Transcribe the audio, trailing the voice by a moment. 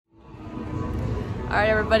Alright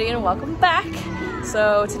everybody, and welcome back.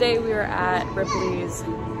 So today we are at Ripley's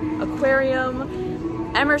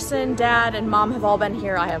Aquarium. Emerson, Dad, and Mom have all been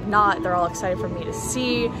here. I have not. They're all excited for me to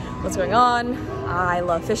see what's going on. I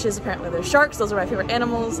love fishes. Apparently they're sharks. Those are my favorite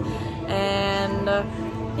animals. And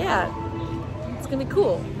yeah, it's gonna be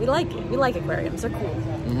cool. We like it. We like aquariums. They're cool.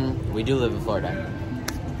 We do live in Florida.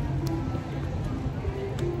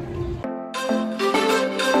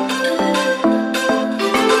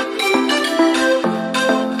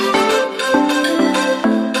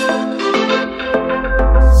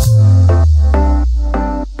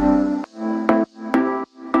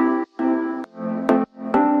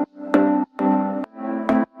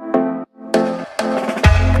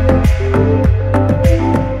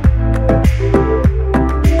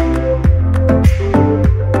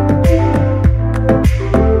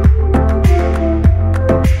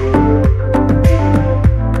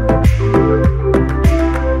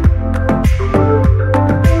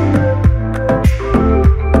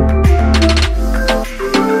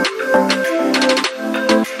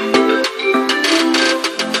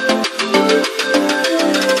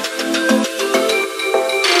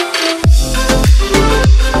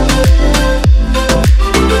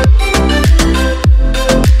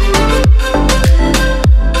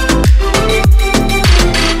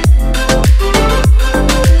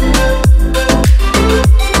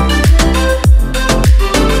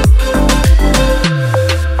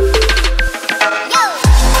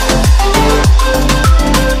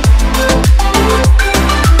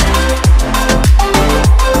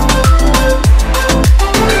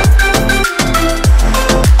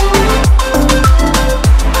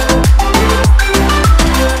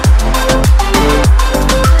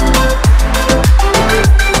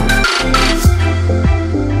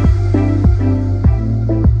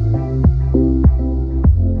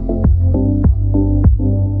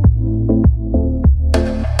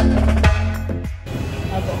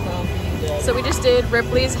 So we just did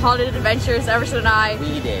Ripley's Haunted Adventures, Emerson and I.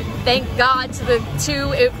 We did. Thank God to the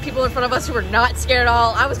two people in front of us who were not scared at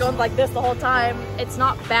all. I was going like this the whole time. It's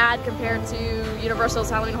not bad compared to Universal's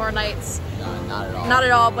Halloween Horror Nights. No, not at all. Not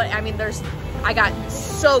at all, but I mean, I got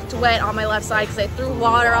soaked wet on my left side because they threw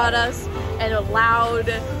water on us and loud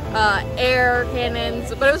air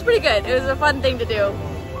cannons, but it was pretty good. It was a fun thing to do.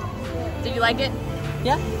 Did you like it?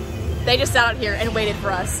 Yeah. They just sat out here and waited for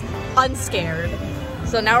us, unscared.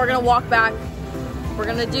 So now we're gonna walk back. We're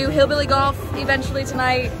gonna do Hillbilly Golf eventually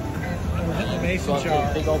tonight. And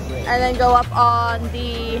then go up on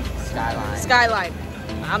the Skyline.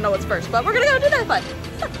 I don't know what's first, but we're gonna go do that fun.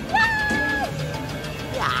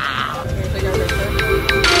 Yeah.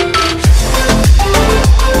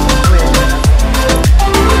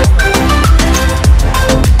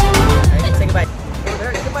 Say goodbye.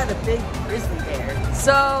 Goodbye to the big grizzly bear.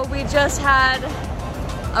 So we just had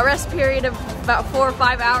a rest period of about 4 or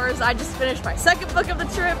 5 hours. I just finished my second book of the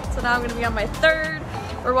trip, so now I'm gonna be on my third.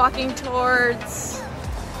 We're walking towards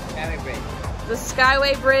the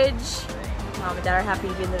Skyway Bridge. Mom and Dad are happy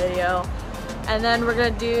to be in the video. And then we're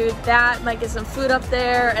gonna do that, might get some food up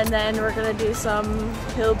there, and then we're gonna do some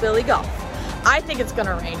Hillbilly Golf. I think it's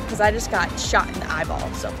gonna rain because I just got shot in the eyeball,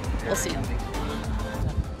 so we'll see.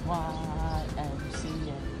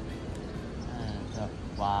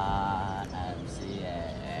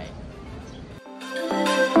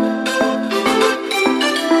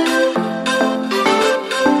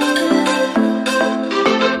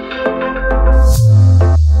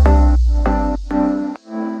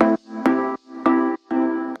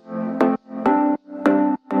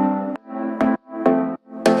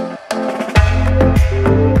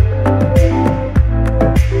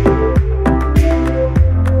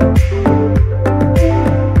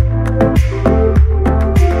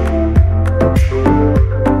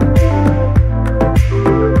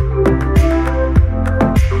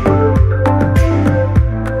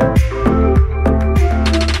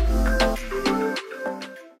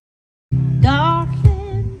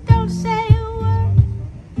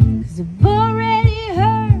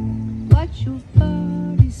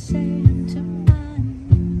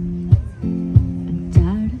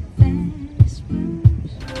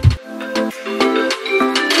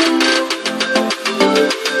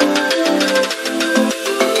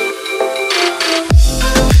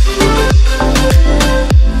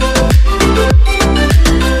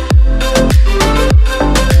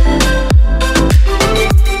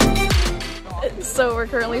 So we're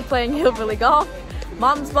currently playing Hillbilly Golf.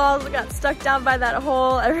 Mom's balls got stuck down by that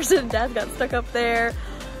hole. Emerson and Dad got stuck up there.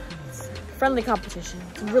 Friendly competition.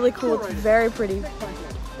 It's really cool. It's very pretty.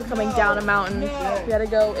 We're coming down a mountain. We gotta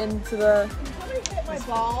go into the...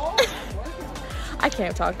 I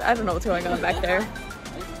can't talk. I don't know what's going on back there.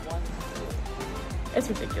 It's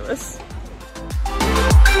ridiculous.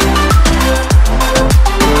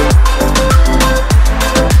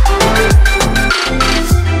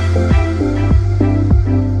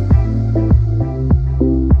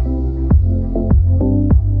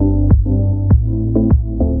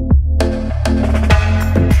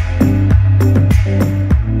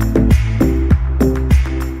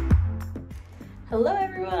 Hello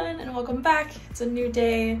everyone and welcome back. It's a new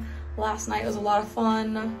day. Last night was a lot of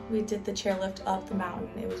fun. We did the chairlift up the mountain.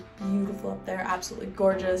 It was beautiful up there, absolutely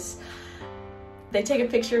gorgeous. They take a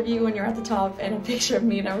picture of you when you're at the top, and a picture of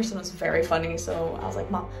me and Emerson was very funny. So I was like,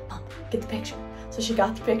 Mom, get the picture. So she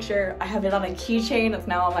got the picture. I have it on a keychain. It's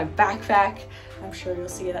now on my backpack. I'm sure you'll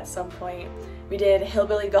see it at some point. We did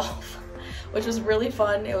hillbilly golf, which was really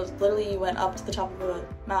fun. It was literally, you went up to the top of a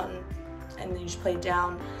mountain and then you just played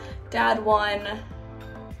down. Dad won.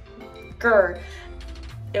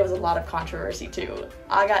 It was a lot of controversy too.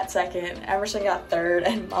 I got second, Emerson got third,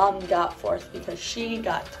 and Mom got fourth because she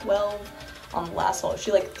got 12 on the last hole.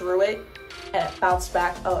 She like threw it and it bounced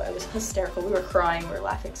back. Oh, it was hysterical. We were crying, we were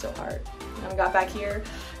laughing so hard. And then we got back here,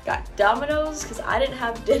 got Domino's because I didn't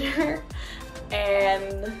have dinner,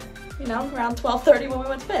 and you know, around 12:30 when we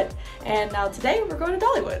went to bed. And now today we're going to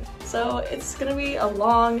Dollywood. So it's gonna be a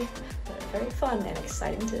long, but very fun and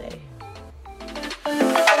exciting today.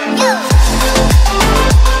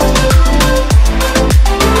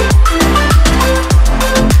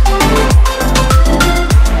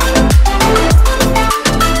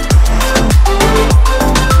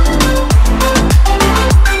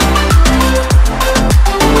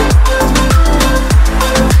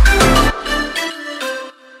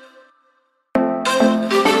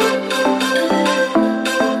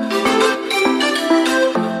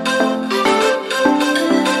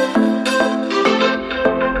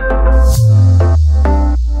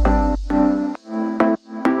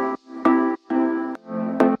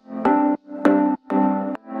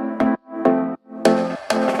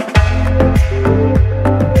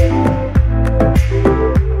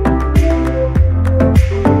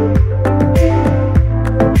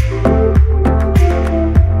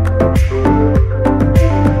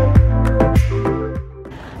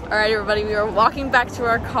 Alright everybody, we are walking back to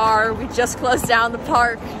our car. We just closed down the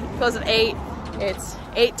park. Closed at 8. It's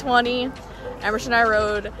 8:20. Emerson and I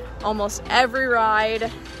rode almost every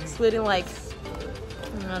ride, including like,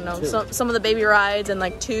 I don't know, some of the baby rides and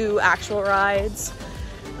like 2 actual rides.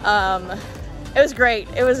 It was great.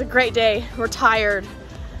 It was a great day. We're tired.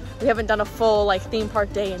 We haven't done a full like theme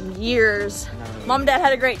park day in years. Mom and Dad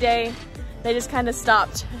had a great day. They just kind of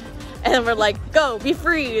stopped and then we're like, go, be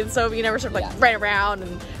free. And so we never sort of like ran around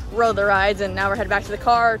and rode the rides, and now we're headed back to the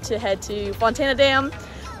car to head to Fontana Dam,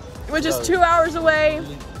 which is 2 hours away.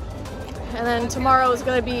 And then tomorrow is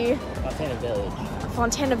gonna be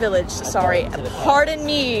Fontana Village, sorry. Pardon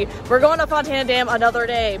me. We're going to Fontana Dam another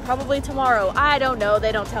day, probably tomorrow. I don't know,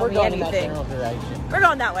 they don't tell me anything. We're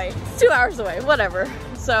going that way. It's 2 hours away, whatever.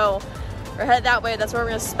 So we're headed that way. That's where we're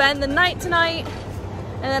gonna spend the night tonight,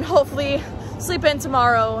 and then hopefully sleep in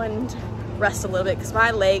tomorrow and rest a little bit because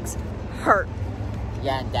my legs hurt.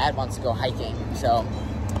 Yeah, and Dad wants to go hiking, so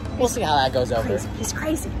we'll see how that goes over. He's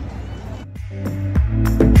crazy.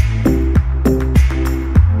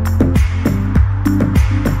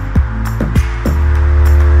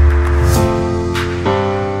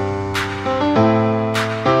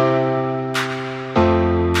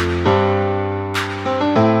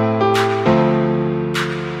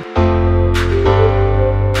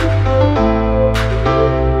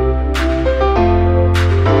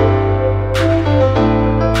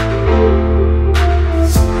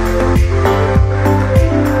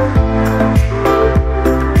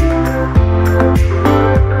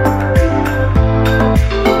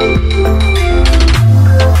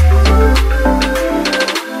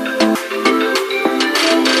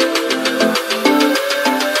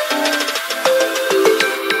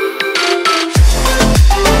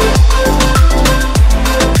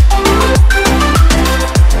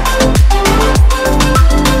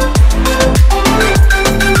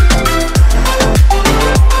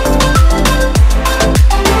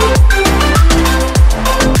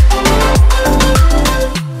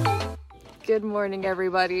 Good morning,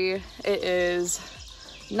 everybody. It is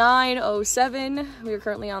 9:07. We are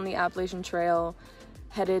currently on the Appalachian Trail,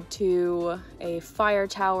 headed to a fire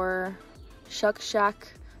tower, Shuck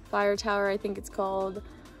Shack Fire Tower, I think it's called.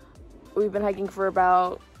 We've been hiking for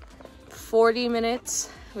about 40 minutes.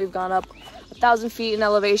 We've gone up 1,000 feet in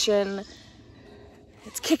elevation.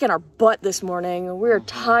 It's kicking our butt this morning. We're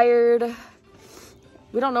tired.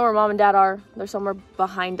 We don't know where mom and dad are. They're somewhere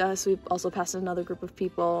behind us. We've also passed another group of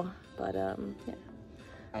people, but yeah.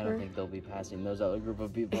 I don't think they'll be passing those other group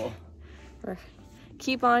of people. We're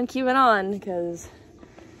keep on keeping on because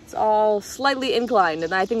it's all slightly inclined,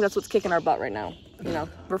 and I think that's what's kicking our butt right now. You know,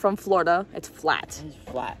 we're from Florida. It's flat. It's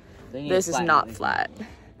flat. This is not flat,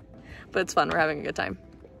 but it's fun. We're having a good time.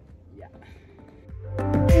 Yeah.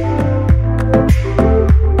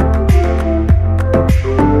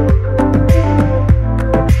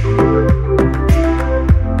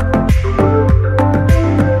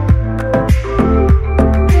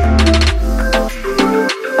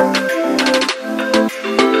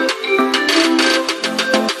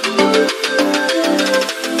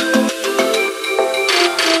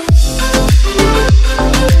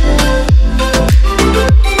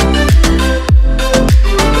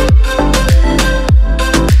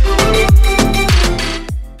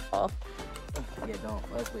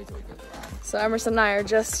 So Emerson and I are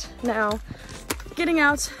just now getting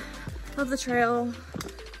out of the trail.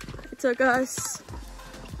 It took us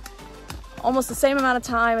almost the same amount of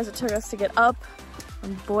time as it took us to get up.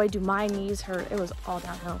 And boy, do my knees hurt. It was all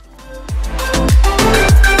downhill.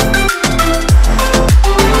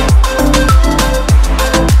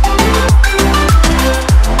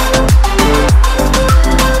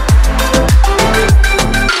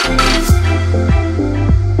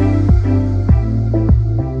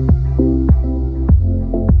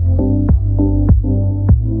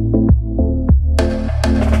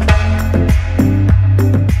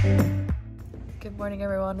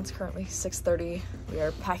 It's currently 6:30. We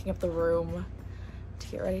are packing up the room to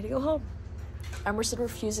get ready to go home. Emerson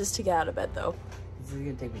refuses to get out of bed though. This is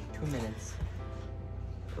gonna take me 2 minutes.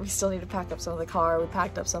 We still need to pack up some of the car. We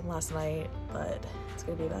packed up some last night, but it's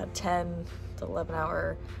gonna be about a 10 to 11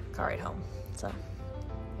 hour car ride home. So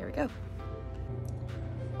here we go.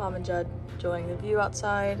 Mom and Judd enjoying the view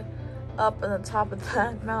outside. Up on the top of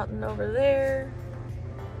that mountain over there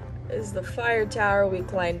is the fire tower we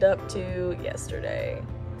climbed up to yesterday.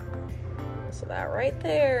 So that right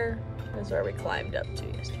there is where we climbed up to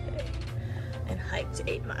yesterday and hiked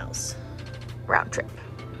 8 miles round trip.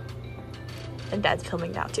 And Dad's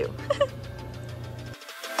filming now too.